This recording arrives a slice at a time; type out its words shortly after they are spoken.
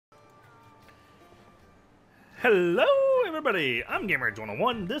Hello, everybody! I'm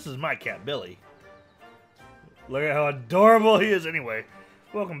Gamer101. This is my cat, Billy. Look at how adorable he is anyway.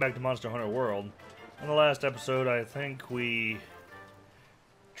 Welcome back to Monster Hunter World. In the last episode, I think we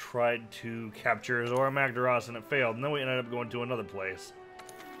tried to capture Zora Magdaros and it failed. And then we ended up going to another place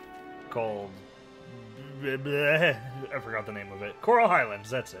called... I forgot the name of it. Coral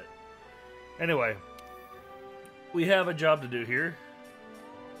Highlands, that's it. Anyway, we have a job to do here.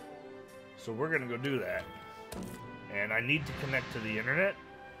 So we're gonna go do that. And I need to connect to the internet.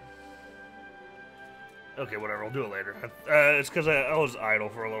 Okay, whatever, I'll do it later. It's because I was idle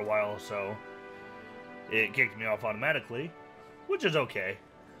for a little while, so it kicked me off automatically, which is okay.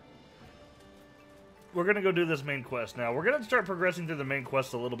 We're going to go do this main quest now. We're going to start progressing through the main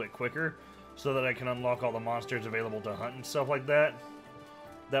quest a little bit quicker so that I can unlock all the monsters available to hunt and stuff like that.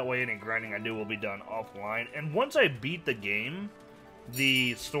 That way any grinding I do will be done offline. And once I beat the game,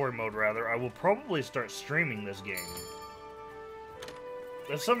 the story mode rather, I will probably start streaming this game.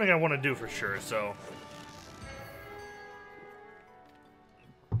 That's something I want to do for sure, so...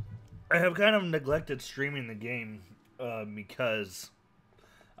 I have kind of neglected streaming the game because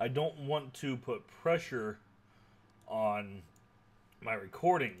I don't want to put pressure on my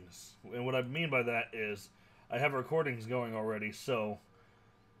recordings. And what I mean by that is I have recordings going already, so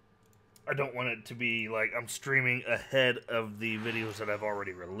I don't want it to be like I'm streaming ahead of the videos that I've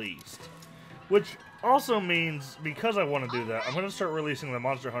already released. Which also means, because I want to do that, I'm going to start releasing the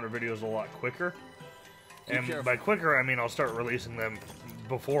Monster Hunter videos a lot quicker. And by quicker, I mean I'll start releasing them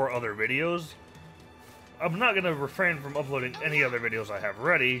before other videos. I'm not going to refrain from uploading any other videos I have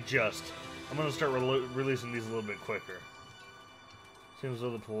ready, just I'm going to start releasing these a little bit quicker. Seems though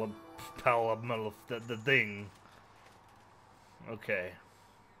the thing. Okay.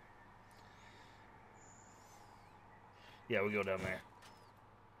 Yeah, we go down there.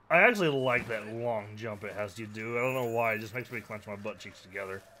 I actually like that long jump it has you do. I don't know why, it just makes me clench my butt cheeks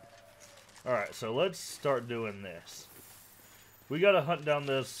together. Alright, so let's start doing this. We gotta hunt down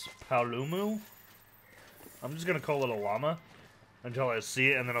this Paolumu. I'm just gonna call it a llama until I see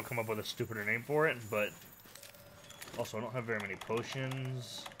it, and then I'll come up with a stupider name for it, but also I don't have very many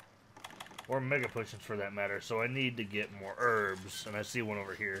potions, or mega potions for that matter, so I need to get more herbs, and I see one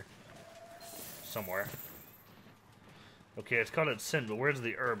over here somewhere. Okay, it's called its sin, but where's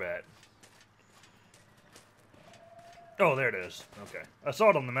the herb at? Oh, there it is. Okay. I saw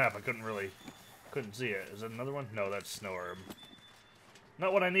it on the map. I couldn't see it. Is it another one? No, that's snow herb.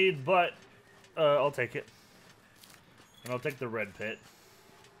 Not what I need, but I'll take it. And I'll take the red pit.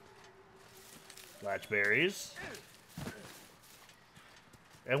 Latchberries.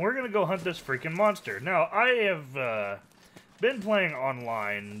 And we're going to go hunt this freaking monster. Now, I have been playing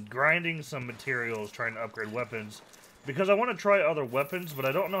online, grinding some materials, trying to upgrade weapons, because I want to try other weapons, but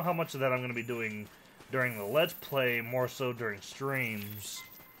I don't know how much of that I'm going to be doing during the Let's Play, more so during streams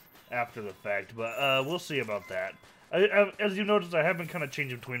after the fact, but we'll see about that. As you noticed, I have been kind of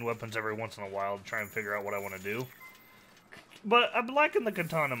changing between weapons every once in a while to try and figure out what I want to do. But I'm liking the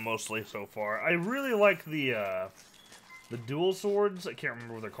katana mostly so far. I really like the dual swords. I can't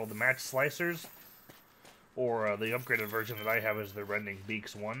remember what they're called, the match slicers, or the upgraded version that I have is the Rending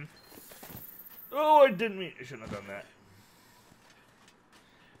Beaks one. Oh, I didn't mean... I shouldn't have done that.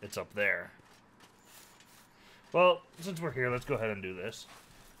 It's up there. Well, since we're here, let's go ahead and do this.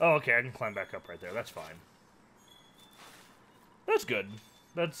 Oh, okay, I can climb back up right there. That's fine. That's good.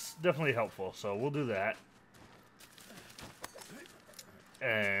 That's definitely helpful, so we'll do that.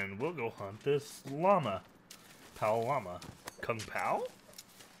 And we'll go hunt this llama. Pao llama. Kung Pao?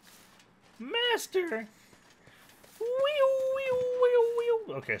 Master!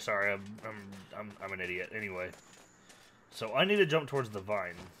 Okay, sorry, I'm an idiot. Anyway. So I need to jump towards the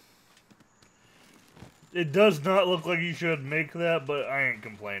vine. It does not look like you should make that, but I ain't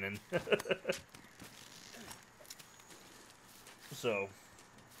complaining. So,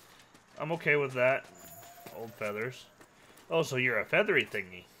 I'm okay with that. Old feathers. Oh, so you're a feathery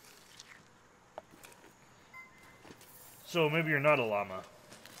thingy. So maybe you're not a llama.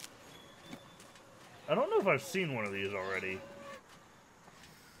 I don't know if I've seen one of these already.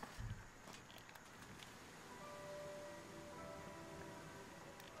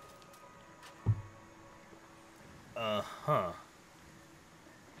 Uh-huh.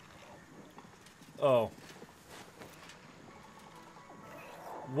 Oh.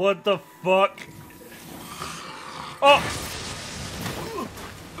 What the fuck? Oh!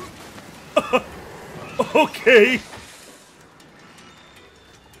 Okay.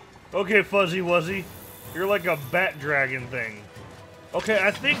 Okay, Fuzzy Wuzzy. You're like a bat dragon thing. Okay,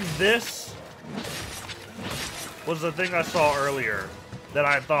 I think this was the thing I saw earlier that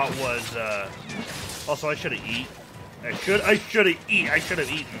I thought was Also, I should have eaten. I should have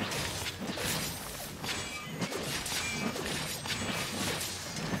eaten.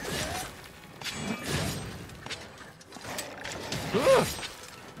 Ugh.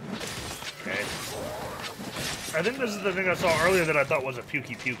 Okay. I think this is the thing I saw earlier that I thought was a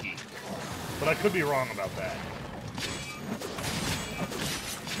pukey. But I could be wrong about that.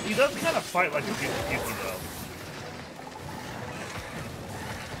 He does kind of fight like a pukey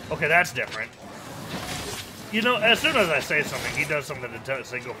though. Okay, that's different. You know, as soon as I say something, he does something to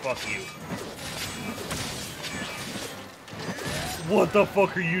say, go fuck you. What the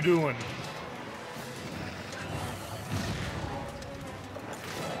fuck are you doing?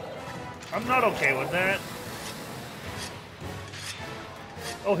 I'm not okay with that.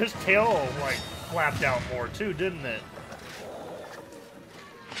 Oh, his tail, like, flapped out more, too, didn't it?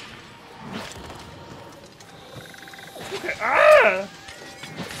 Okay. Ah!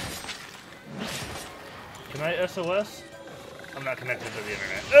 Can I SOS? I'm not connected to the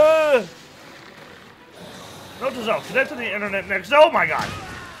internet. Note to self, connect to the internet next. Oh my god!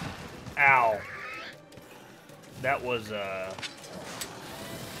 Ow. That was,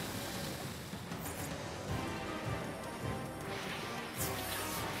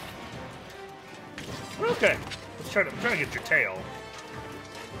 Okay. I'm trying to get your tail.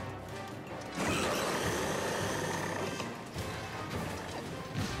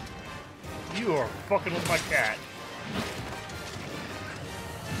 You are fucking with my cat.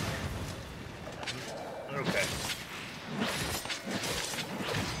 Okay.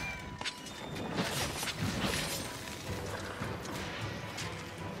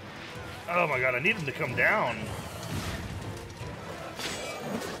 Oh my god, I need him to come down.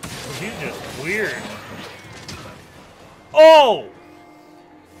 He's just weird. Oh!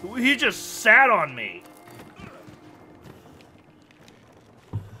 He just sat on me.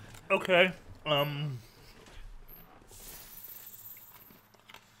 Okay.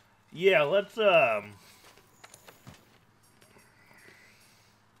 Yeah, let's, I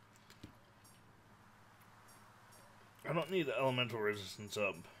don't need the elemental resistance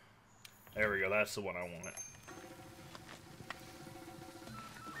up. There we go, that's the one I want.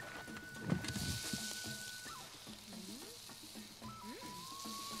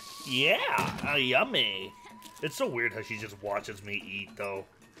 Yeah, yummy. It's so weird how she just watches me eat, though.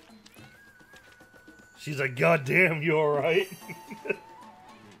 She's like, God damn, you alright?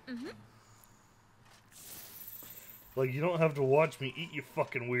 Like, you don't have to watch me eat, you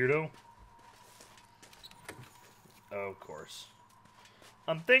fucking weirdo. Oh, of course.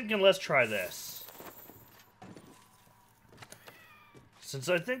 I'm thinking let's try this. Since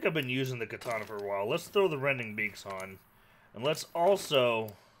I think I've been using the katana for a while, let's throw the rending beaks on. And let's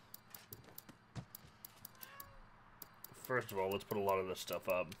also... First of all, let's put a lot of this stuff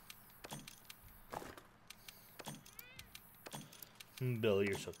up. Billy,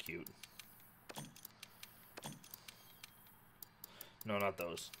 you're so cute. No, not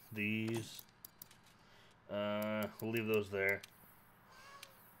those. These. We'll leave those there.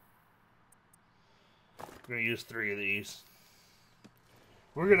 We're gonna use 3 of these.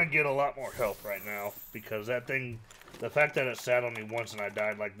 We're gonna get a lot more health right now, because that thing, the fact that it sat on me once and I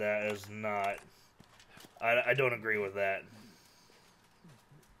died like that is not... I don't agree with that.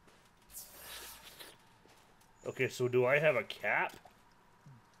 Okay, so do I have a cap?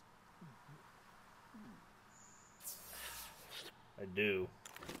 I do.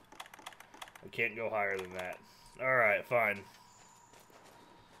 I can't go higher than that. Alright, fine.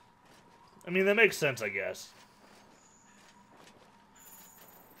 I mean, that makes sense, I guess.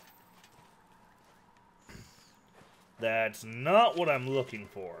 That's not what I'm looking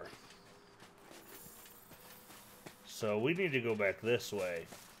for. So we need to go back this way.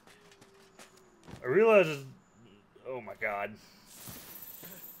 I realize it's... Oh my god.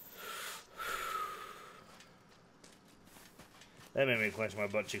 That made me clench my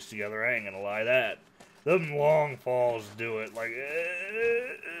butt cheeks together, I ain't gonna lie that. Them long falls do it, like...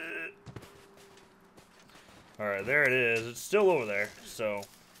 Alright, there it is. It's still over there, so...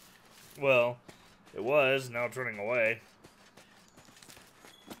 Well, it was, now it's running away.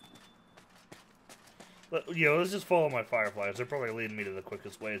 But, you know, let's just follow my fireflies. They're probably leading me to the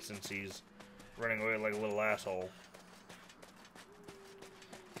quickest way since he's running away like a little asshole.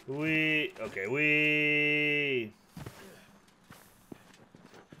 Okay,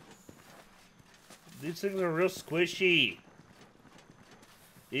 These things are real squishy.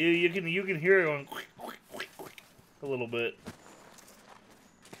 You can hear it going a little bit.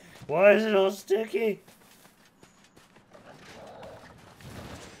 Why is it all sticky?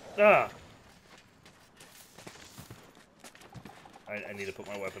 Ah. I need to put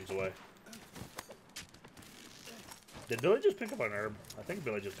my weapons away. Did Billy just pick up an herb? I think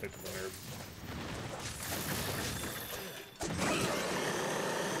Billy just picked up an herb.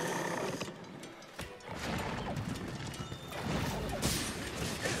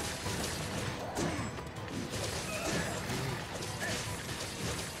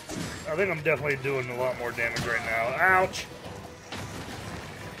 I think I'm definitely doing a lot more damage right now. Ouch!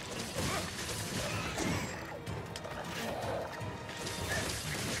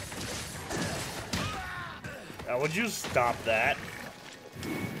 Now, would you stop that?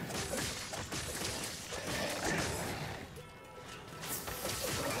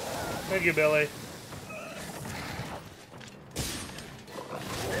 Thank you, Billy.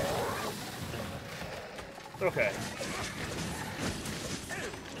 Okay.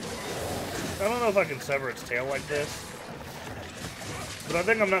 I don't know if I can sever its tail like this, but I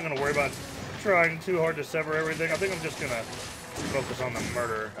think I'm not going to worry about trying too hard to sever everything. I think I'm just going to focus on the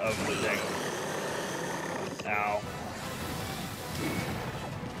murder of the thing. Ow.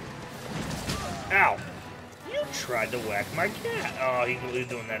 Ow. You tried to whack my cat. Oh, he's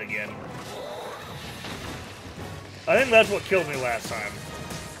doing that again. I think that's what killed me last time.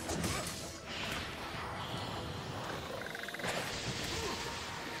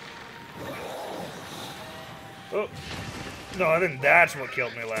 Oh. No, I think that's what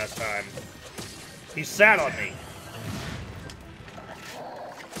killed me last time. He sat on me.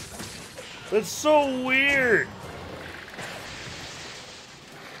 That's so weird.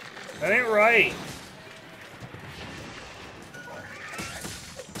 That ain't right.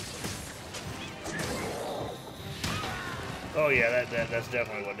 Oh yeah, that's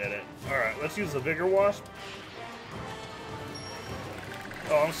definitely what did it. Alright, let's use the Vigor Wasp.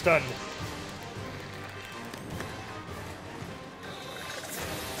 Oh, I'm stunned.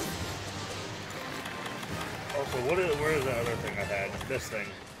 Also, where is that other thing I had? This thing.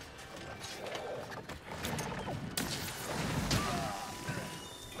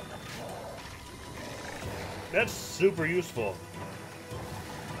 That's super useful.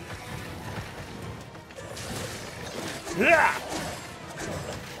 Yeah!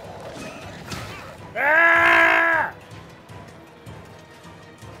 Ah!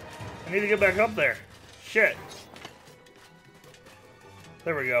 I need to get back up there. Shit.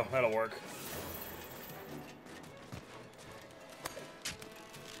 There we go. That'll work.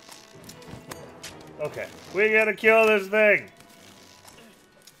 Okay. We gotta kill this thing.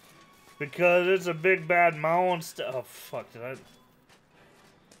 Because it's a big bad monster. Oh, fuck. Did I...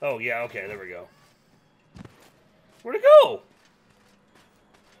 Oh, yeah. Okay. There we go. Where'd it go?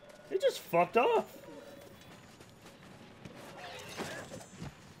 It just fucked off.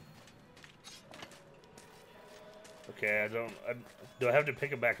 Okay, do I have to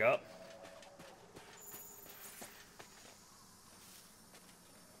pick it back up?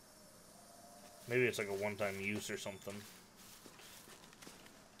 Maybe it's like a one-time use or something.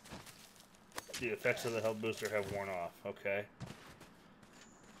 The effects of the health booster have worn off. Okay.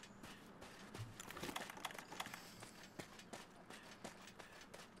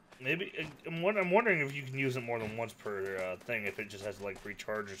 Maybe I'm wondering if you can use it more than once per thing. If it just has to like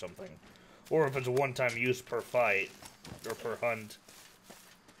recharge or something, or if it's a one-time use per fight or per hunt.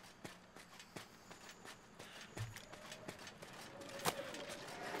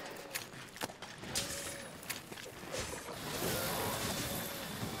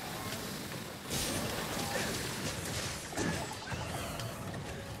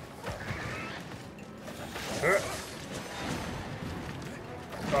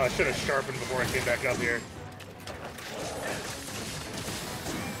 Oh, I should have sharpened before I came back up here.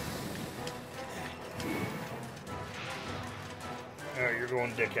 Alright, you're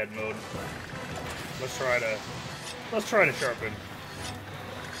going dickhead mode. Let's try to sharpen.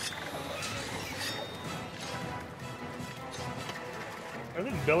 I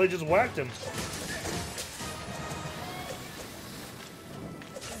think Billy just whacked him.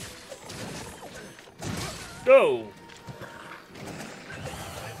 Go!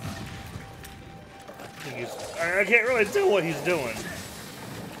 I can't really tell what he's doing.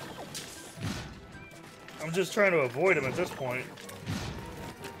 I'm just trying to avoid him at this point.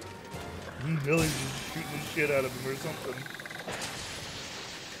 Billy's just shooting the shit out of him or something.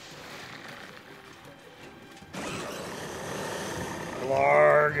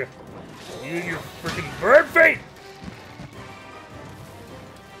 Blarg! You and your freaking bird feet!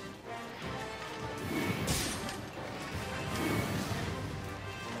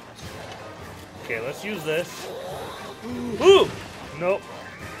 Okay, let's use this. Ooh! Nope.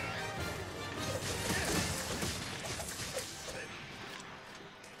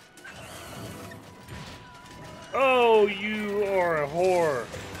 Oh, you are a whore.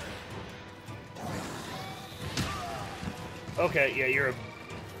 Okay, yeah, you're a...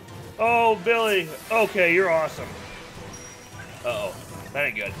 Oh, Billy! Okay, you're awesome. Uh-oh. That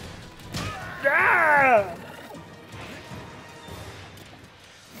ain't good. Ah!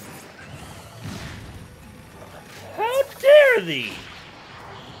 How dare thee!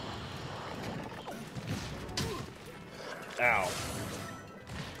 Ow.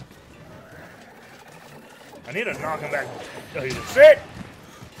 I need to knock him back. Oh, he's sit!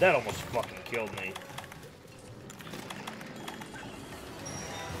 That almost fucking killed me.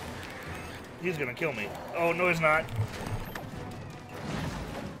 He's gonna kill me. Oh, no, he's not.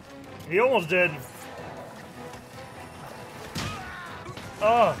 He almost did.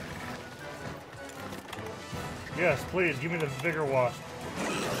 Oh. Yes, please, give me the bigger wasp.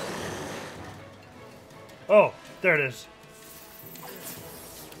 Oh, there it is.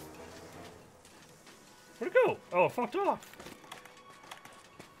 Where'd it go? Oh, it fucked off.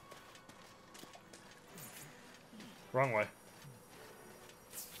 Wrong way.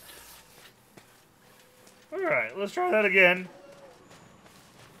 Alright, let's try that again.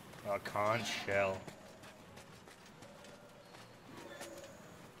 A conch shell.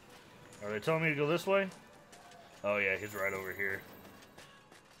 Are they telling me to go this way? Oh yeah, he's right over here.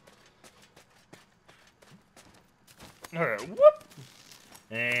 Alright, whoop!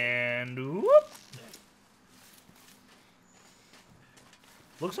 And whoop!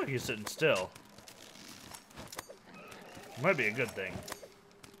 Looks like he's sitting still. Might be a good thing.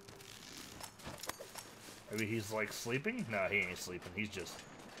 Maybe he's like sleeping? No, he ain't sleeping. He just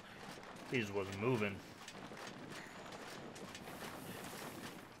wasn't moving.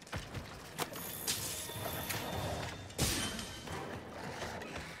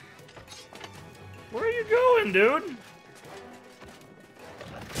 Where are you going, dude?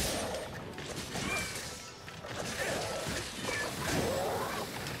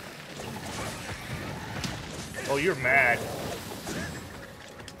 Oh, you're mad.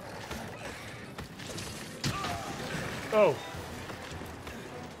 Oh.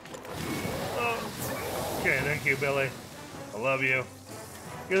 Oh. Okay, thank you, Billy. I love you.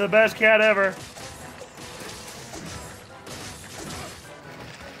 You're the best cat ever.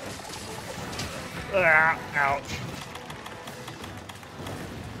 Ah, ouch.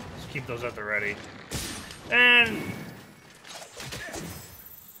 Let's keep those at the ready. And...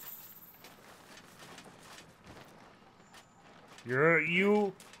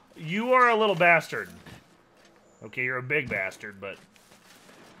 You are a little bastard. Okay, you're a big bastard, but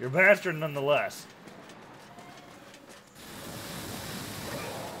you're a bastard nonetheless.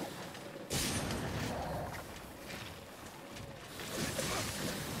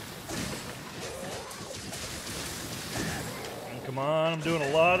 Come on, I'm doing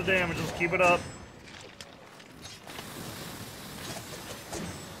a lot of damage. Let's keep it up.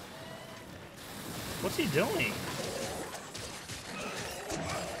 What's he doing?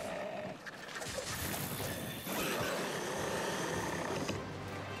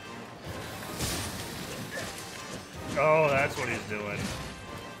 Oh, that's what he's doing.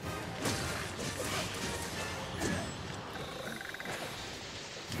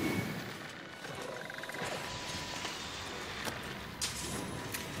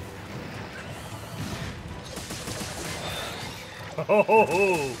 Oh,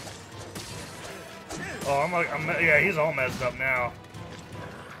 yeah, he's all messed up now.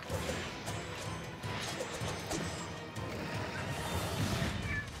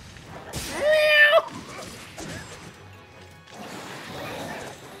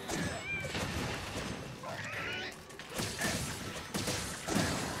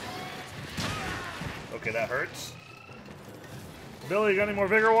 Okay, that hurts. Billy, you got any more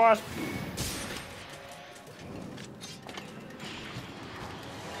Vigor Wasp?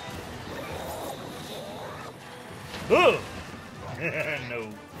 Ooh! No.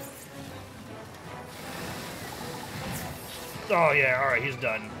 Oh, yeah, alright, he's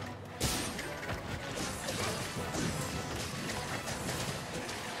done.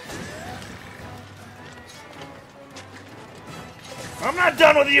 I'm not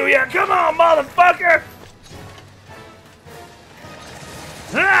done with you yet! Come on, motherfucker!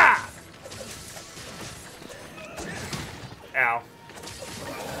 Ah! Ow.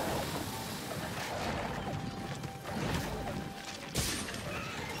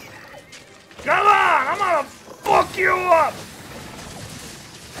 Come on! I'm gonna fuck you up!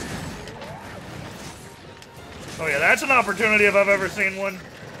 Oh yeah, that's an opportunity if I've ever seen one.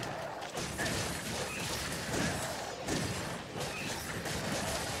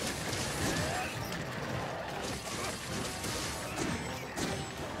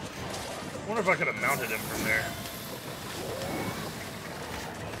 I wonder if I could have mounted him from there.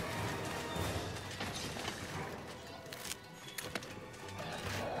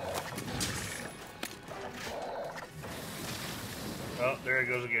 there it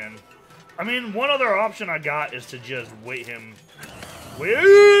goes again. I mean, one other option I got is to just wait him.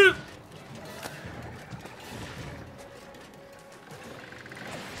 Wait!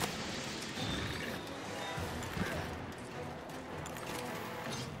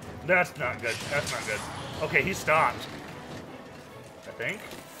 That's not good. That's not good. Okay, he stopped. I think.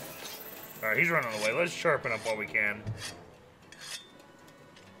 Alright, he's running away. Let's sharpen up while we can.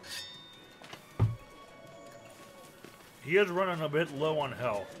 He is running a bit low on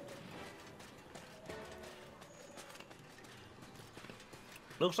health.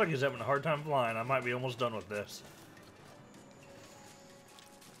 Looks like he's having a hard time flying. I might be almost done with this.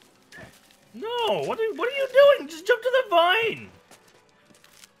 No! What are you doing? Just jump to the vine!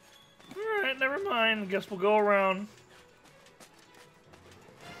 Alright, never mind. Guess we'll go around.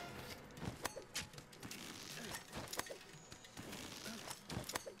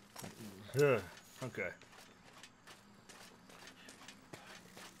 Ugh, okay.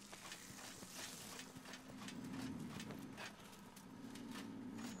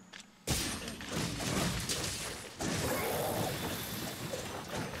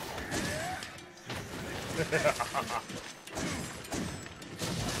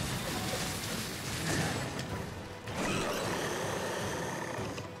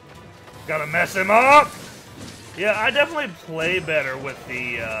 Gotta mess him up! Yeah, I definitely play better with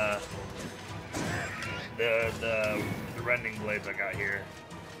the rending blades I got here.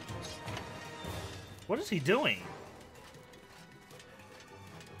 What is he doing?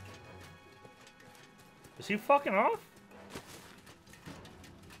 Is he fucking off?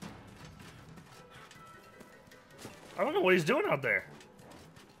 I don't know what he's doing out there.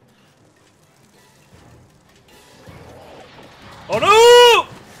 Oh no!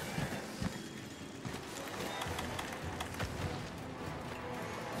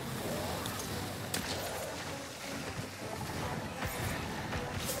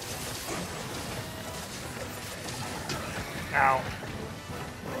 Ow.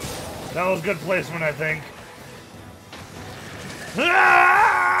 That was good placement, I think.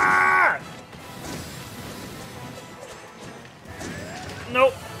 Ah!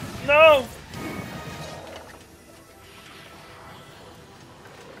 Nope. No!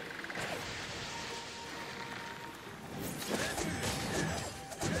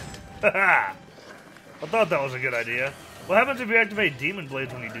 Haha! I thought that was a good idea. What happens if you activate Demon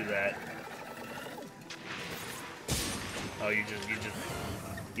Blades when you do that? Oh, you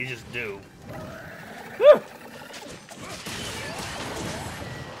just do. Whew.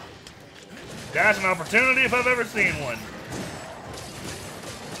 That's an opportunity if I've ever seen one.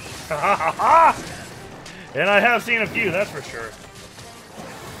 Ha ha ha ha! And I have seen a few, that's for sure.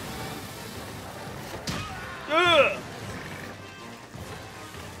 Ugh.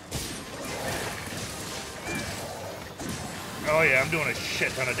 Oh yeah, I'm doing a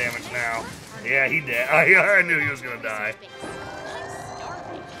shit ton of damage now. Yeah, he did. I knew he was gonna die.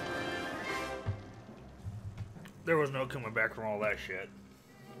 There was no coming back from all that shit.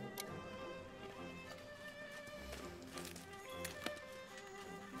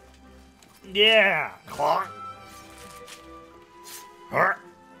 Yeah! Clark! Hurt!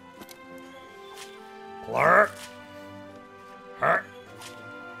 Clark! Hurt!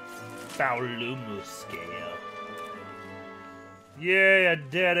 Faulumu scale. Yay, I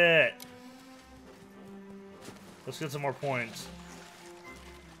did it! Let's get some more points.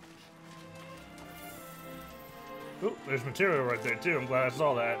 Ooh, there's material right there too. I'm glad I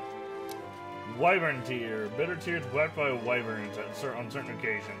saw that. Wyvern tier. Bitter tears wet by wyverns on certain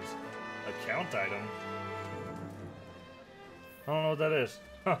occasions. Account item? I don't know what that is.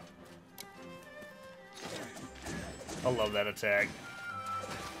 Huh. I love that attack.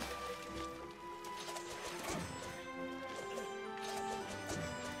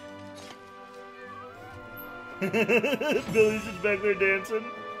 Billy's just back there dancing.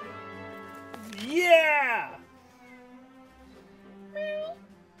 Yeah!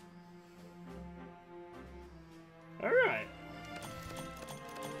 Alright.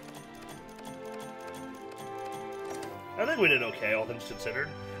 I think we did okay, all things considered.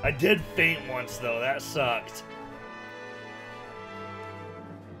 I did faint once, though. That sucked.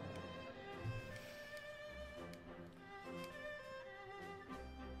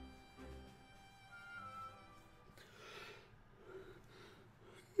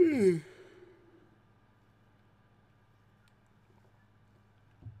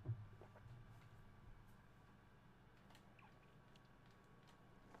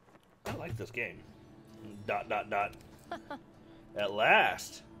 I like this game. ... At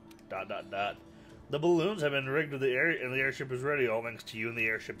last. ... The balloons have been rigged to the air, and the airship is ready, all thanks to you and the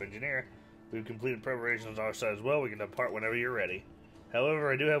airship engineer. We've completed preparations on our side as well. We can depart whenever you're ready.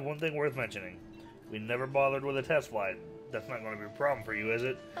 However, I do have one thing worth mentioning. We never bothered with a test flight. That's not going to be a problem for you, is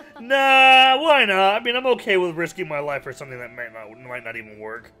it? Nah, why not? I mean, I'm okay with risking my life for something that might not even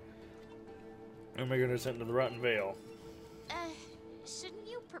work. Or am I going to send to the Rotten Vale? Shouldn't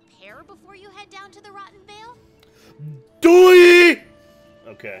you prepare before you head down to the Rotten Vale? Doy!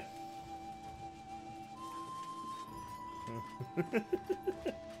 Okay.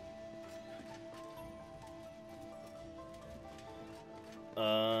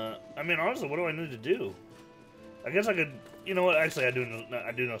 I mean, honestly, what do I need to do? I guess I could. You know what? Actually, I do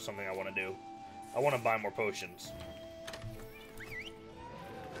know something I want to do. I want to buy more potions.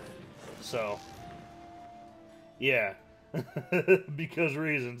 So, yeah, because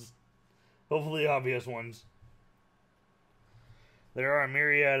reasons. Hopefully, obvious ones. There are a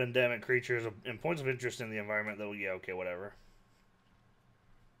myriad endemic creatures and points of interest in the environment that will. Yeah, okay, whatever.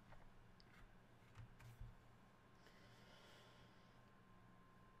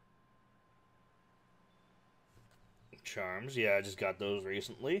 Charms, yeah, I just got those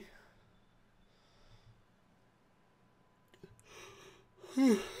recently.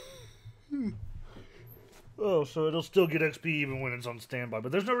 Oh, so it'll still get XP even when it's on standby.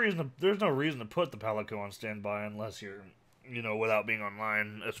 But there's no reason to put the Palico on standby unless you're, you know, without being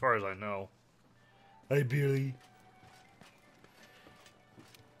online, as far as I know. Hey, Billy.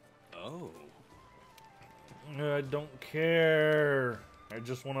 Oh. I don't care. I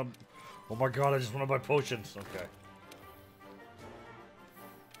just want to. Oh my god, I just want to buy potions. Okay.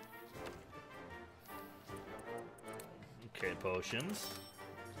 Okay, potions.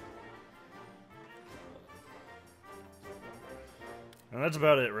 And that's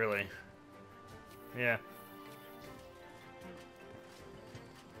about it, really. Yeah.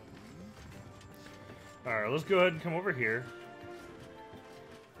 Alright, let's go ahead and come over here.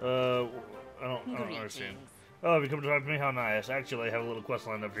 I don't understand. Oh, have you come to talk to me? How nice. Actually, I have a little quest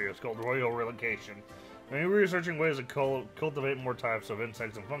lined up here. It's called Royal Relocation. I'm researching ways to cultivate more types of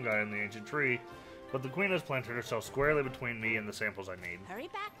insects and fungi in the ancient tree, but the queen has planted herself squarely between me and the samples I need. Hurry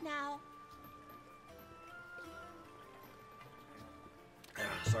back now.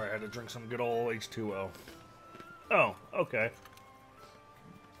 Sorry, I had to drink some good old H2O. Oh, okay.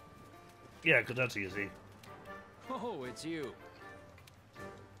 Yeah, because that's easy. Oh, it's you.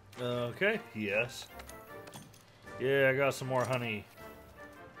 Okay, yes. Yeah, I got some more honey.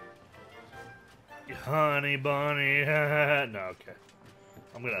 Honey bunny. No, okay.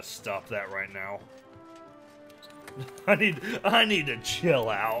 I'm gonna stop that right now. I need to chill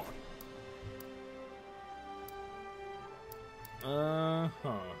out.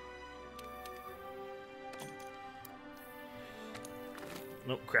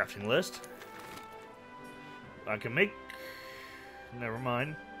 Nope, crafting list. I can make... Never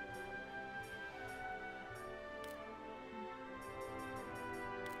mind.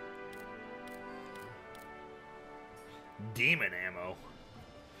 Demon ammo.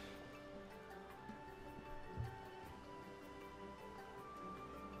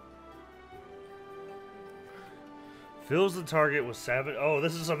 Fills the target with savage... Oh,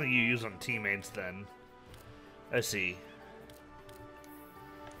 this is something you use on teammates then. I see.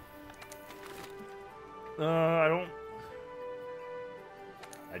 I don't...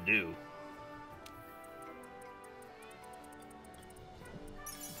 I do.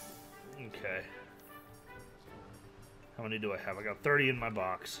 Okay. How many do I have? I got 30 in my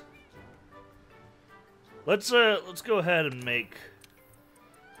box. Let's go ahead and make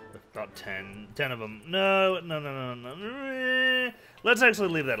about 10 of them. No. Let's actually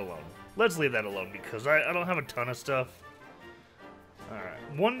leave that alone. Let's leave that alone because I don't have a ton of stuff. Alright.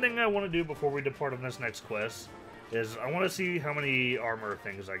 One thing I want to do before we depart on this next quest is I want to see how many armor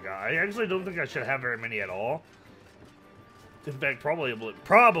things I got. I actually don't think I should have very many at all. In fact, probably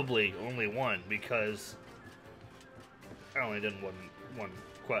only one because I only did one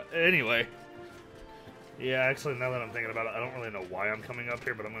quest. Anyway. Yeah, actually, now that I'm thinking about it, I don't really know why I'm coming up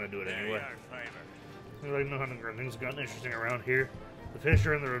here, but I'm going to do it anyway. Like no hunting things have gotten interesting around here. The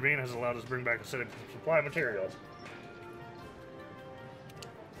fissure in the ravine has allowed us to bring back a steady supply of materials.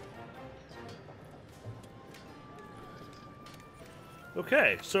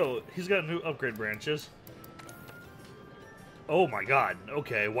 Okay, so he's got new upgrade branches. Oh my god.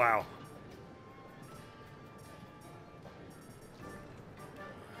 Okay, wow.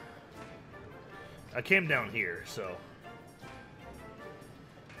 I came down here, so...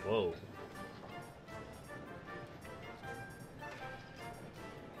 Whoa.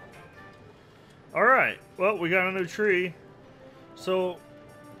 Alright, well, we got a new tree. So,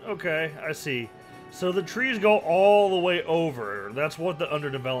 okay, I see. So the trees go all the way over. That's what the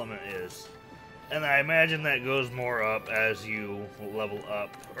underdevelopment is. And I imagine that goes more up as you level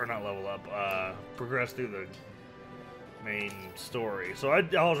up, or not level up, progress through the main story. So I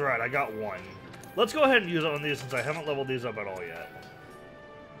was right, I got one. Let's go ahead and use it on these since I haven't leveled these up at all yet.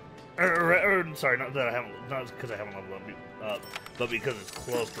 Sorry, not because I haven't leveled up, but because it's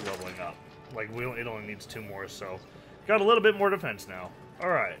close to leveling up. Like, it only needs 2 more, so got a little bit more defense now.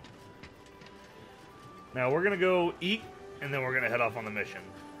 Alright. Now we're gonna go eat, and then we're gonna head off on the mission.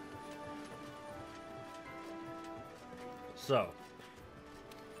 So,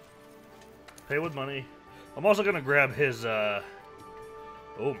 pay with money. I'm also gonna grab his, oh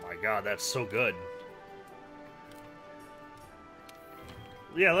my god, that's so good.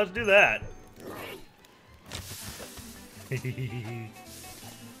 Yeah, let's do that.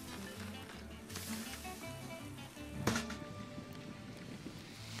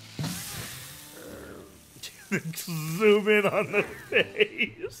 Zoom in on the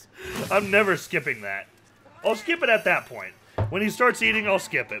face. I'm never skipping that. I'll skip it at that point. When he starts eating, I'll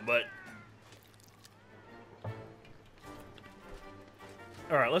skip it, but...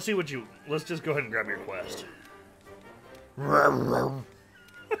 Alright, let's see what you... Let's just go ahead and grab your quest.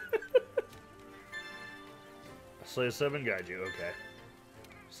 Slay 7, guide you, okay.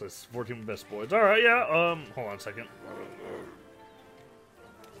 Slay 14 best boys. Alright, yeah, hold on a second.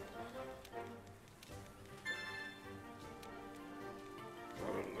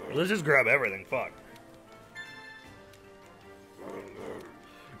 Let's just grab everything, fuck.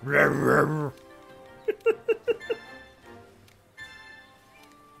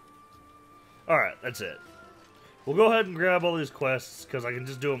 Alright, that's it. We'll go ahead and grab all these quests, because I can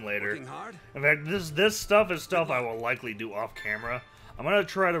just do them later. Working hard? In fact, this stuff is stuff I will likely do off camera. I'm going to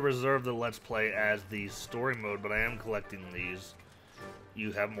try to reserve the Let's Play as the story mode, but I am collecting these.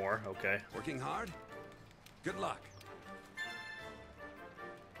 You have more, okay. Working hard? Good luck.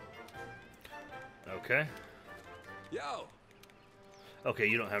 Okay. Yo! Okay,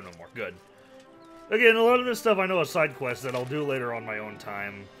 you don't have no more. Good. Again, a lot of this stuff I know is side quests that I'll do later on my own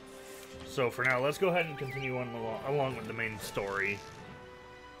time. So for now, let's go ahead and continue on along with the main story.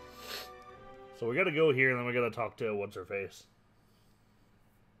 So we gotta go here, and then we gotta talk to what's-her-face.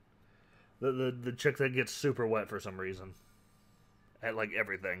 The chick that gets super wet for some reason. At, like,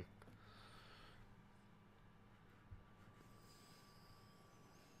 everything.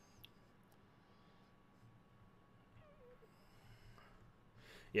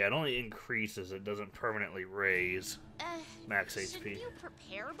 Yeah, it only increases, it doesn't permanently raise max HP. Shouldn't you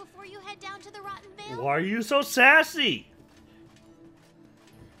prepare before you head down to the Rotten Vale? Why are you so sassy?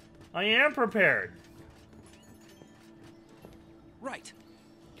 I am prepared. Right.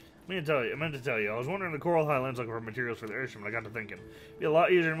 I meant to tell you, I was wandering the Coral Highlands looking for materials for the airship, and I got to thinking, it'd be a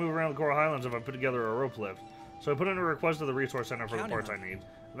lot easier to move around the Coral Highlands if I put together a rope lift. So I put in a request to the resource center for the parts I need.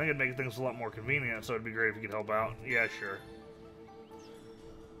 I think it'd make things a lot more convenient, so it'd be great if you could help out. Yeah, sure.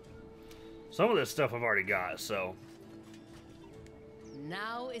 Some of this stuff I've already got, so...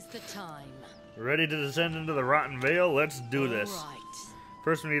 Now is the time. Ready to descend into the Rotten Vale? Let's do this. Right.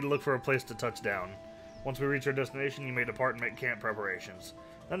 First, we need to look for a place to touch down. Once we reach our destination, you may depart and make camp preparations.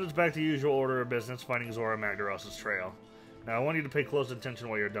 Then it's back to the usual order of business, finding Zora Magdaros' trail. Now, I want you to pay close attention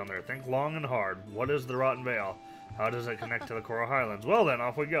while you're down there. Think long and hard. What is the Rotten Vale? How does it connect to the Coral Highlands? Well then,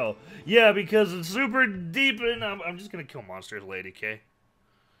 off we go. Yeah, because it's super deep, and I'm just gonna kill monsters, lady, okay?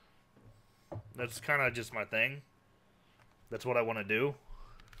 That's kind of just my thing. That's what I want to do.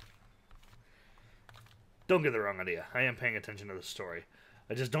 Don't get the wrong idea. I am paying attention to the story.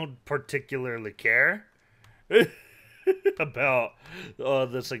 I just don't particularly care about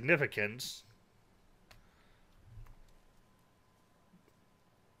the significance.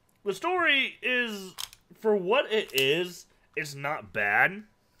 The story is, for what it is, it's not bad.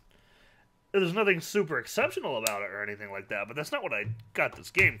 There's nothing super exceptional about it or anything like that, but that's not what I got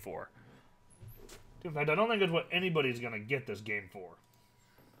this game for. In fact, I don't think it's what anybody's going to get this game for.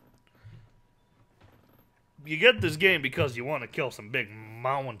 You get this game because you want to kill some big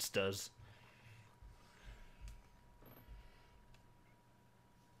monsters.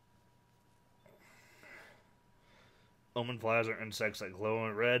 Omen flies are insects that glow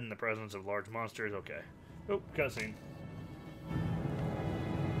in red in the presence of large monsters. Okay. Oh, cutscene.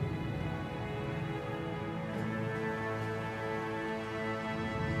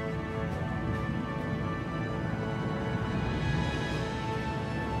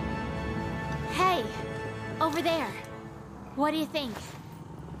 Hey, over there. What do you think?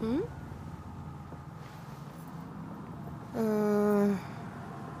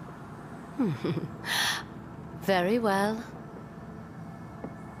 Very well.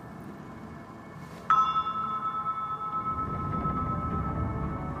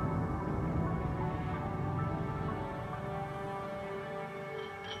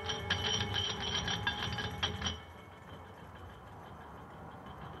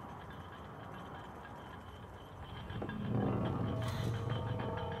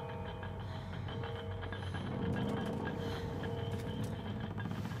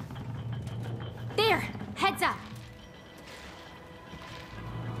 Heads up.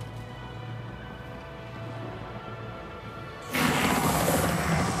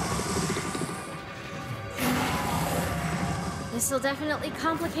 This'll definitely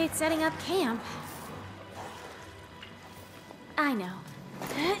complicate setting up camp. I know.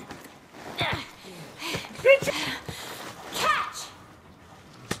 Catch!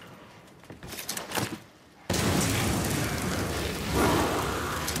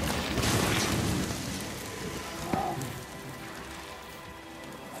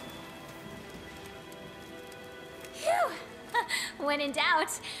 Phew! When in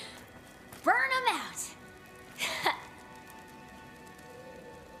doubt, burn them out.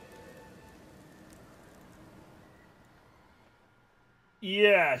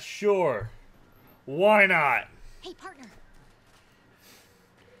 Yeah, sure. Why not? Hey, partner.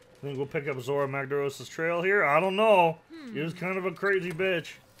 Think we'll pick up Zora Magdaros' trail here? I don't know. He was kind of a crazy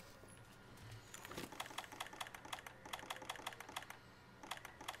bitch.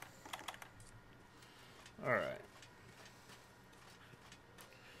 Alright.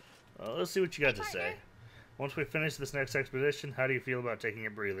 Well, let's see what you got to say. Once we finish this next expedition, how do you feel about taking a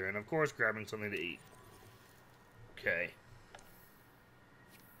breather? And of course, grabbing something to eat. Okay.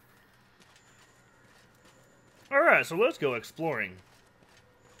 Alright, so let's go exploring.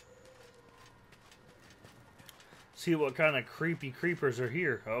 See what kind of creepy creepers are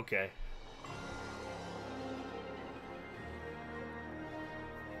here. Okay.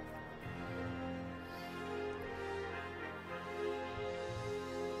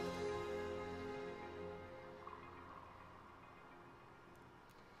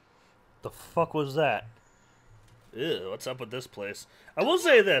 The fuck was that? Ew, what's up with this place? I will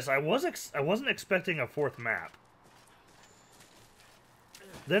say this, I wasn't expecting a fourth map.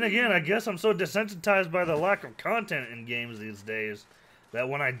 Then again, I guess I'm so desensitized by the lack of content in games these days that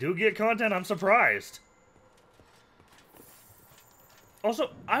when I do get content, I'm surprised.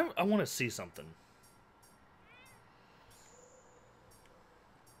 Also, I want to see something.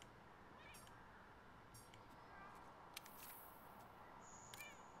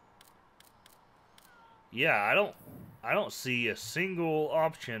 Yeah, I don't see a single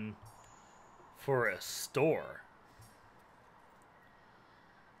option for a store.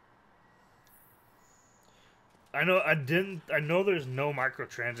 I know there's no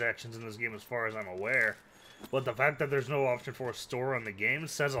microtransactions in this game as far as I'm aware, but the fact that there's no option for a store on the game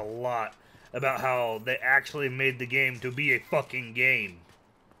says a lot about how they actually made the game to be a fucking game.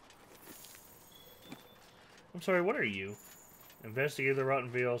 I'm sorry, what are you? Investigate the Rotten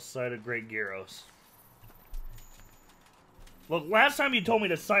Veil site of Great Gyros. Look, last time you told me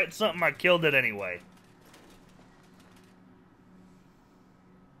to cite something, I killed it anyway.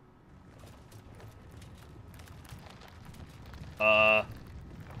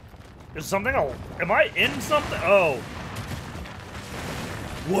 Is something am I in something? Oh.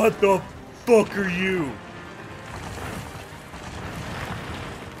 What the fuck are you?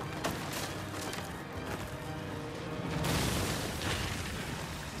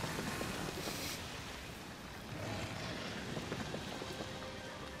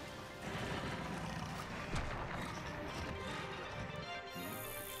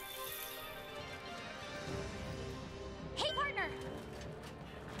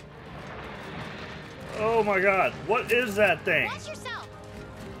 Oh my god, what is that thing? Watch yourself.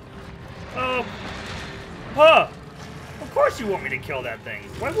 Oh. Huh. Of course you want me to kill that thing.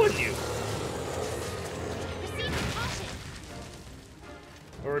 Why wouldn't you? Proceed with caution.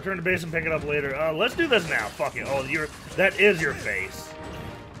 Or return to base and pick it up later. Let's do this now. Fuck it. Oh, that is your face.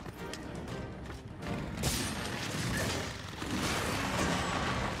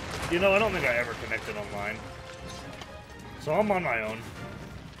 You know, I don't think I ever connected online. So I'm on my own.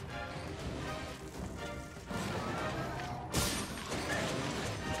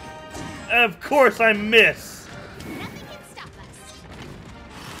 Of course I miss! Nothing can stop us.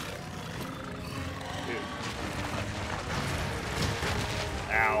 Dude.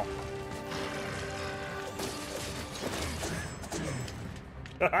 Ow.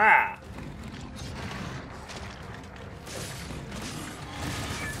 Haha!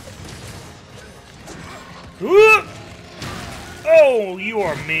 Oh, you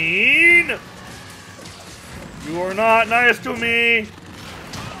are mean! You are not nice to me!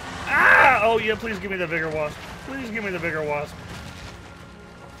 Ah! Oh, yeah, please give me the bigger wasp. Please give me the bigger wasp.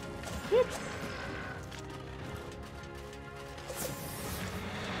 Whoop.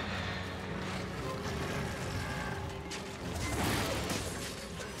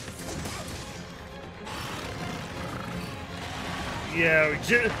 Yeah,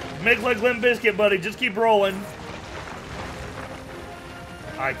 just make like Limp Bizkit, buddy. Just keep rolling.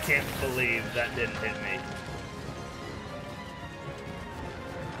 I can't believe that didn't hit me.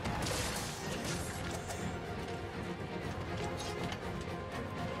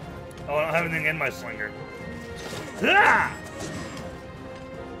 Oh, I don't have anything in my slinger. Ah!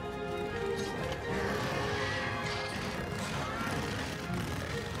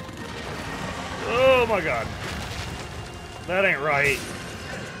 Oh my god. That ain't right.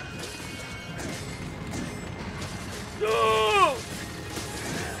 Oh!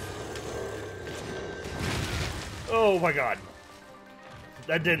 Oh my god.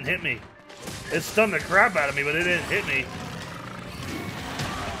 That didn't hit me. It stunned the crap out of me, but it didn't hit me.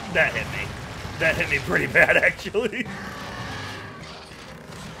 That hit me. That hit me pretty bad, actually.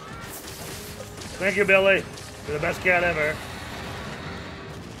 Thank you, Billy. You're the best cat ever.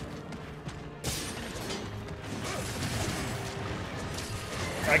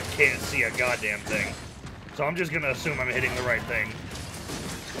 I can't see a goddamn thing. So I'm just gonna assume I'm hitting the right thing.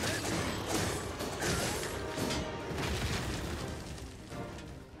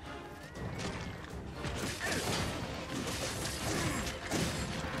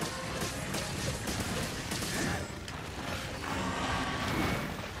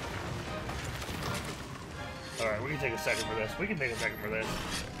 Alright, we can take a second for this. We can take a second for this.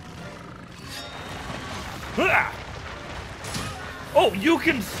 Ah! Oh, you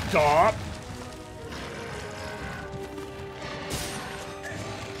can stop!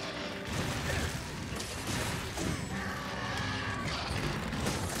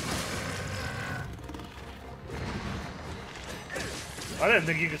 I didn't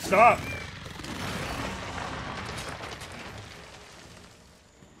think you could stop.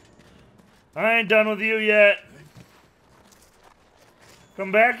 I ain't done with you yet.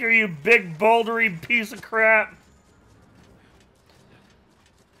 Come back here, you big bouldery piece of crap.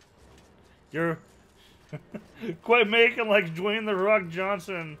 You're quite making like Dwayne The Rock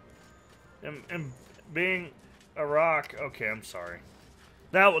Johnson and being a rock. Okay, I'm sorry.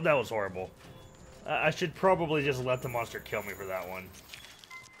 That was horrible. I should probably just let the monster kill me for that one.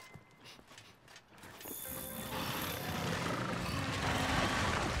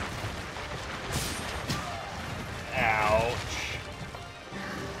 Ouch.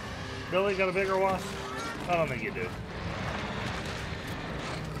 Billy, got a bigger wasp? I don't think you do.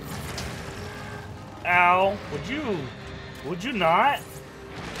 Ow. Would you not?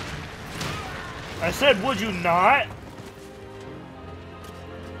 I said, would you not?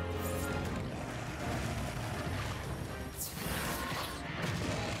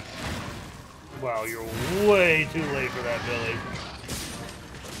 Wow, you're way too late for that, Billy.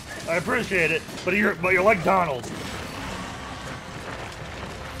 I appreciate it, but you're like Donald.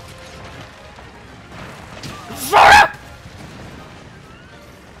 Sorry!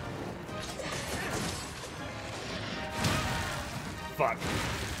 Fuck.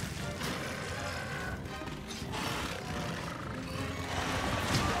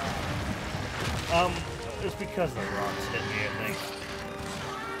 It's because the rocks hit me, I think.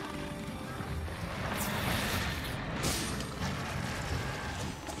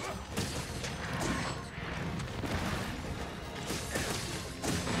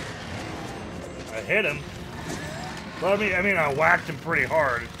 I hit him. Well, I mean, I whacked him pretty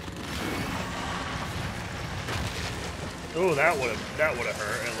hard. Oh, that would have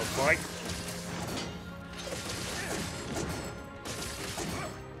hurt. It looks like.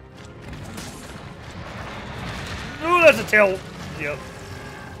 Ooh, that's a tail. Yep.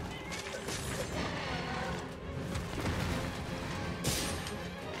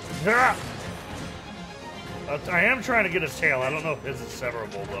 Ah! I am trying to get his tail. I don't know if his is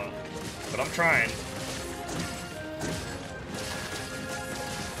severable though, but I'm trying.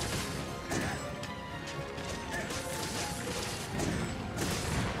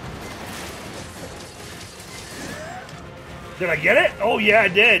 Did I get it? Oh yeah, I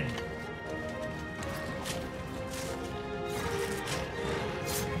did.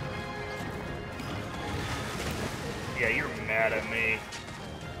 Yeah, you're mad at me.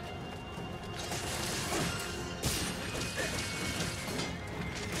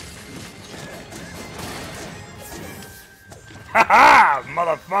 Ha ha,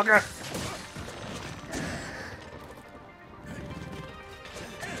 motherfucker!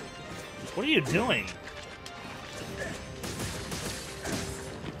 What are you doing?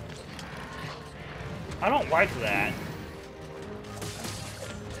 I don't like that.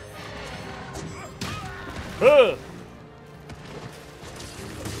 Ugh.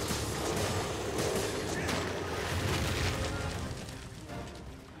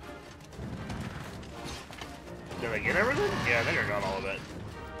 Did I get everything? Yeah, I think I got all of it.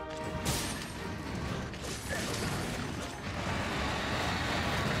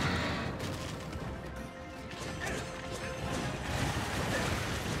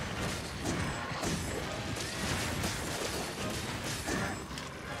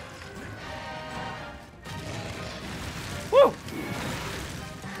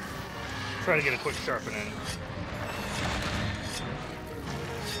 try to get a quick sharpen in.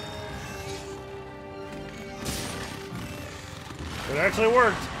 It actually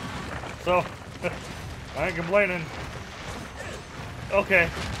worked. So, I ain't complaining. Okay.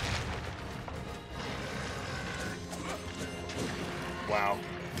 Wow.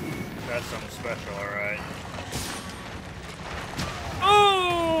 That's something special, alright.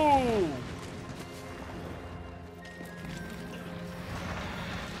 Oh!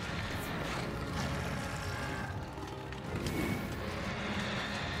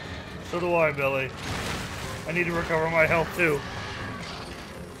 So do I, Billy. I need to recover my health, too.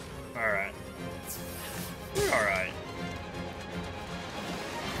 Alright. We're alright.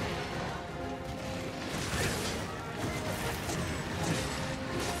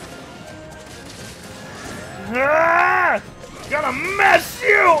 Ah! Gonna mess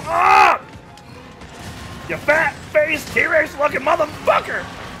you up! You fat-faced T-Rex looking motherfucker!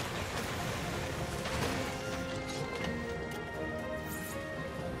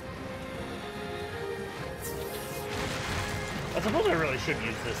 I suppose I really should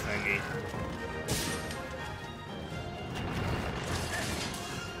use this thingy.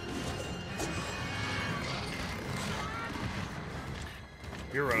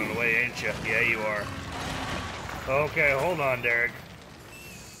 You're running away, ain't you? Yeah, you are. Okay, hold on, Derek.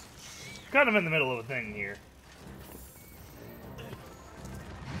 Kind of in the middle of a thing here.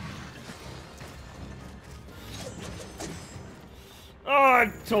 Oh,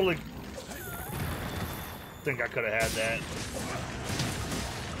 I totally think I could have had that.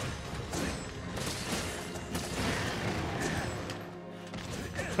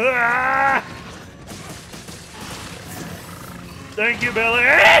 Ah! Thank you, Billy.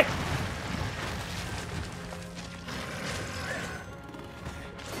 Hey!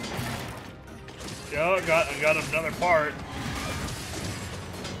 Oh, I got another part.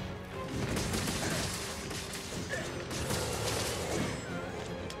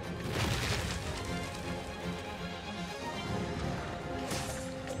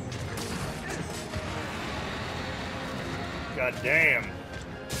 God damn.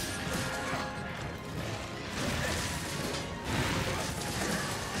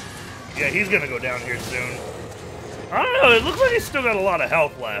 Yeah, he's gonna go down here soon. I don't know, it looks like he's still got a lot of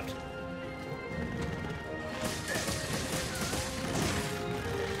health left.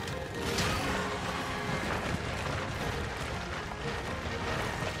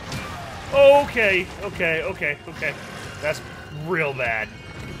 Okay. That's real bad.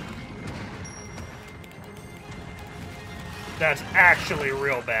 That's actually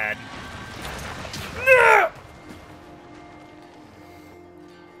real bad. No!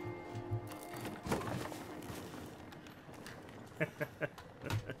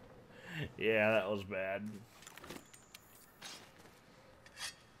 Yeah, that was bad.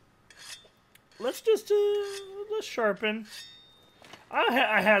 Let's just, let's sharpen.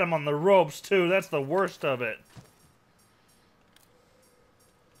 I had him on the ropes, too. That's the worst of it.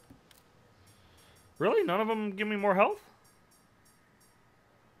 Really? None of them give me more health?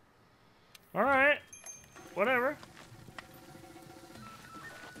 Alright. Whatever.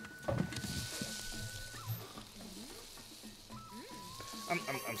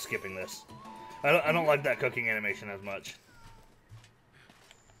 I'm skipping this. I don't like that cooking animation as much.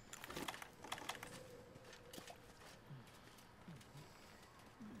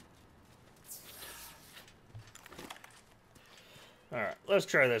 Alright, let's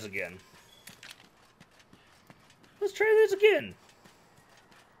try this again. Let's try this again.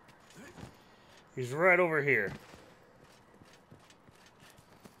 He's right over here.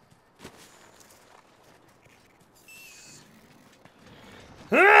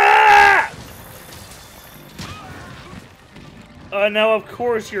 Ah! Now of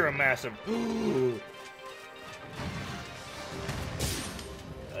course you're a massive...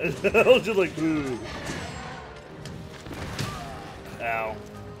 I was just like... Ooh. Ow.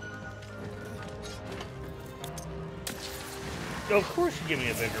 Of course you give me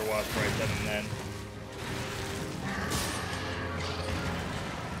a bigger wasp right then and then.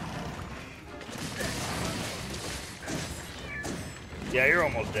 Yeah, you're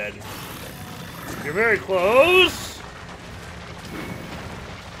almost dead. You're very close!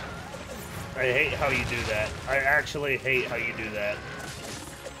 I hate how you do that. I actually hate how you do that.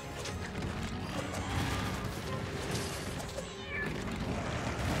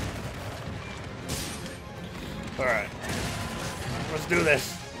 Alright. Let's do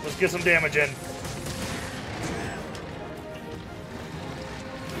this. Let's get some damage in.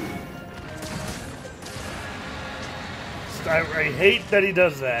 I hate that he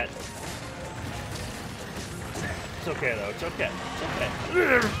does that. It's okay though, it's okay. It's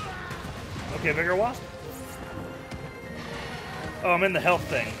okay. Okay, bigger wasp. Oh, I'm in the health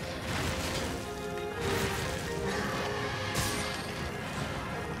thing.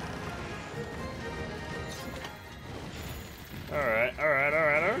 Alright.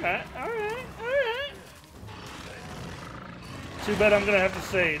 Too bad I'm gonna have to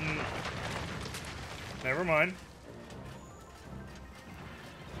say... Never mind.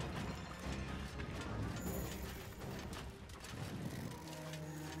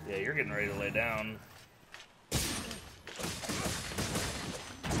 Yeah, you're getting ready to lay down.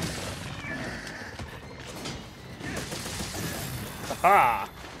 Aha!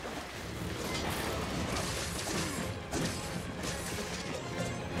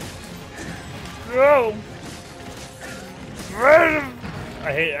 Go!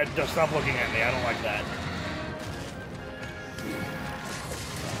 I hate. Just stop looking at me. I don't like that.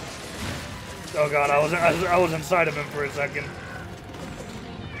 Oh god, I was inside of him for a second.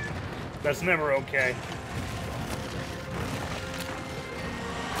 That's never okay.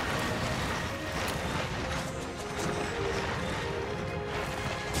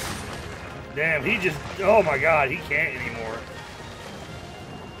 Damn, he just... Oh my god, he can't anymore.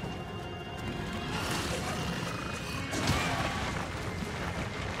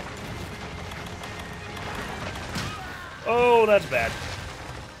 Oh, that's bad.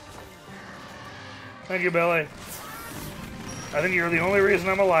 Thank you, Billy. I think you're the only reason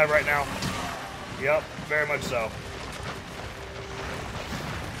I'm alive right now. Yep, very much so.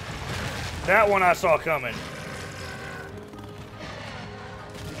 That one I saw coming.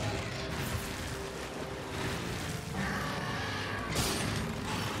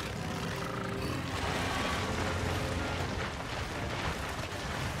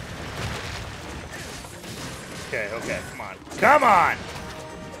 Okay, come on. Come on!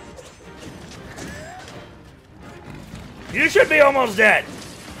 You should be almost dead!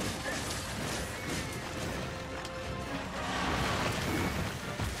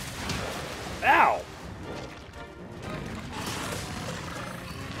 Ow!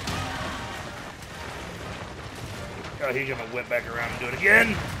 Oh, he's gonna whip back around and do it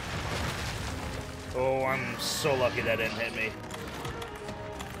again! Oh, I'm so lucky that didn't hit me.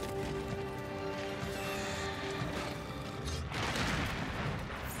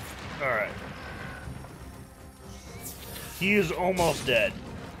 Alright. He is almost dead.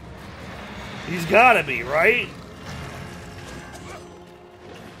 He's gotta be, right?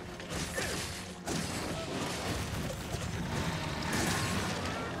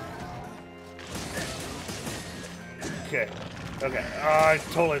 Okay. Okay. I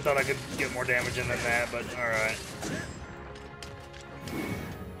totally thought I could get more damage in than that, but alright.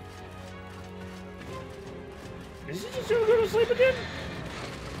 Is he just gonna go to sleep again?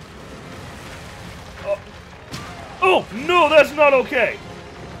 Oh. Oh, no, that's not okay.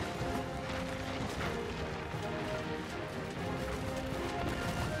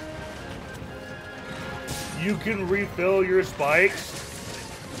 You can refill your spikes.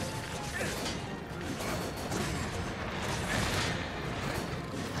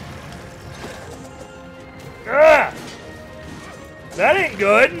 Ah! That ain't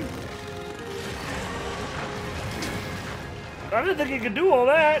good. I didn't think he could do all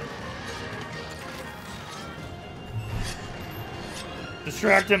that.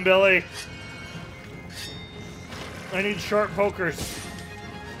 Distract him, Billy. I need sharp pokers.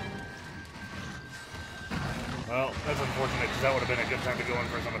 Well, that's unfortunate because that would have been a good time to go in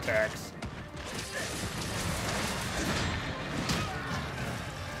for some attacks.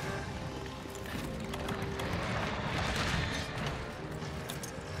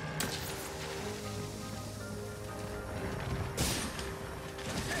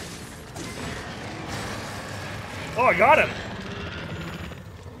 Oh, I got him!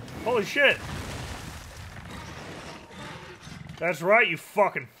 Holy shit! That's right, you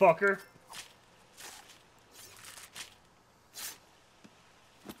fucking fucker.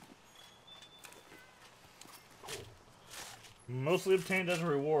 Mostly obtained as a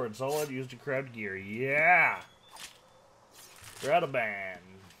reward. It's all I'd use to craft gear. Yeah! Radaban.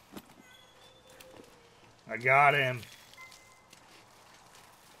 I got him.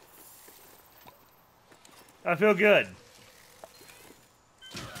 I feel good.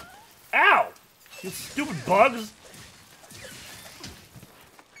 Ow! You stupid bugs!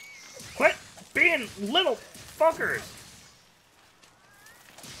 Quit being little fuckers!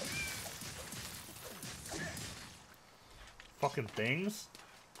 Fucking things.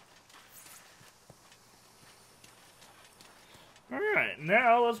 Alright,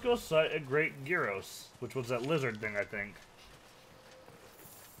 now let's go sight a Great Gyros, which was that lizard thing, I think.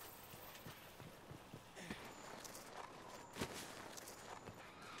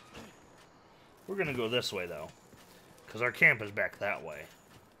 We're gonna go this way, though. Because our camp is back that way.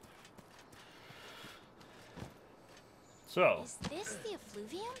 So. Is this the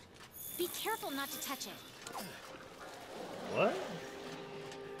effluvium? Be careful not to touch it. What?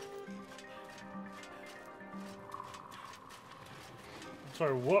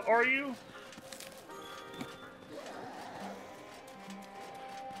 Sorry, what are you?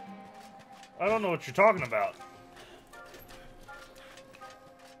 I don't know what you're talking about.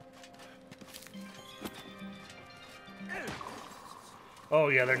 Oh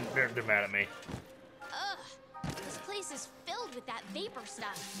yeah, they're mad at me. Ugh, this place is filled with that vapor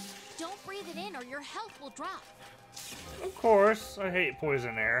stuff. Don't breathe it in or your health will drop. Of course, I hate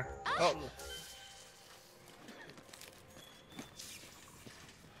poison air. Ah. Oh.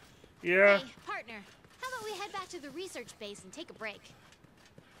 Yeah. Hey, partner, how about we head back to the research base and take a break?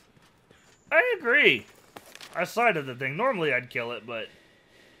 I agree. I sighted the thing. Normally I'd kill it, but...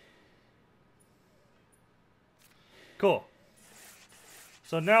 Cool.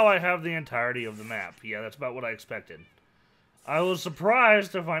 So now I have the entirety of the map. Yeah, that's about what I expected. I was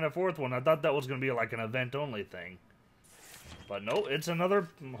surprised to find a fourth one. I thought that was going to be like an event-only thing. But no, it's another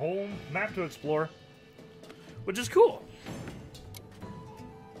whole map to explore. Which is cool.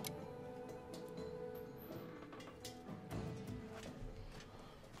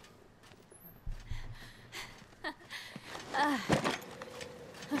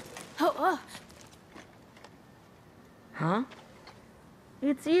 Huh?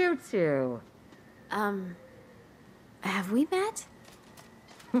 It's you two. Have we met?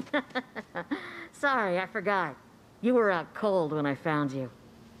 Sorry, I forgot. You were out cold when I found you.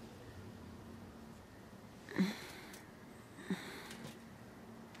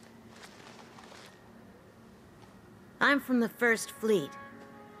 I'm from the First Fleet.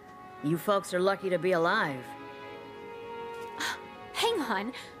 You folks are lucky to be alive. Hang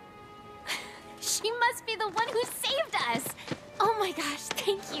on. She must be the one who saved us. Oh my gosh,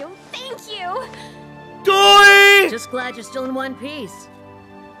 thank you. Thank you. Doy! Just glad you're still in one piece.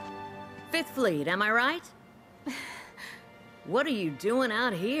 Fifth Fleet, am I right? What are you doing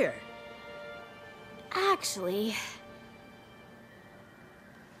out here? Actually...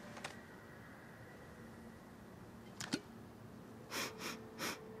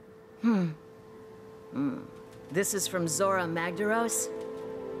 This is from Zora Magdaros?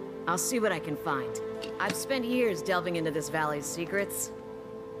 I'll see what I can find. I've spent years delving into this valley's secrets,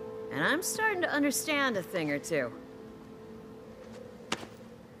 and I'm starting to understand a thing or two.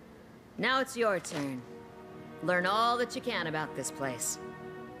 Now it's your turn. Learn all that you can about this place.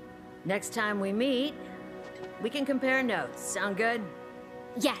 Next time we meet, we can compare notes. Sound good?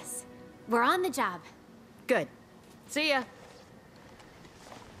 Yes, we're on the job. Good. See ya.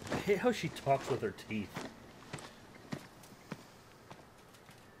 I hate how she talks with her teeth.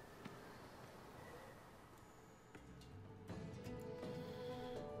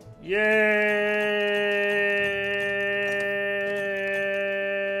 Yay!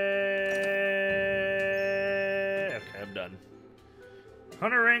 Okay, I'm done.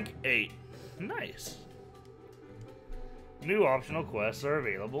 Hunter rank 8. Nice. New optional quests are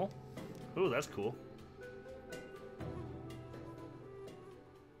available. Ooh, that's cool.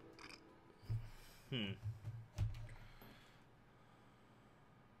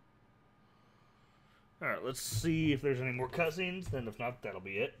 Alright, let's see if there's any more cutscenes, then if not, that'll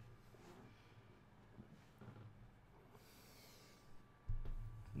be it.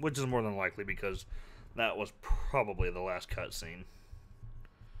 Which is more than likely because that was probably the last cutscene.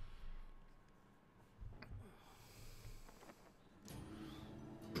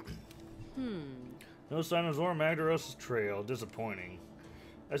 No sign of Zora Magdaros' trail. Disappointing.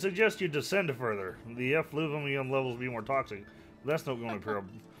 I suggest you descend further. The effluvium levels be more toxic. That's not going to appear.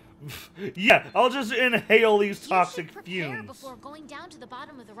 Yeah, I'll just inhale these toxic you should prepare fumes. Before going down to the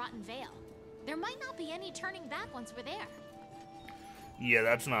bottom of the Rotten Vale. There might not be any turning back once we're there. Yeah,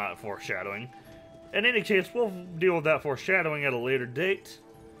 that's not foreshadowing. In any case, we'll deal with that foreshadowing at a later date.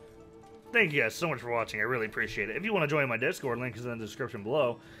 Thank you guys so much for watching. I really appreciate it. If you want to join my Discord, link is in the description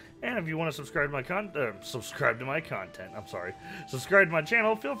below. And if you want to subscribe to my subscribe to my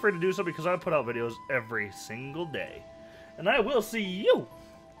channel, feel free to do so because I put out videos every single day. And I will see you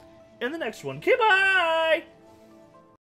in the next one. Goodbye!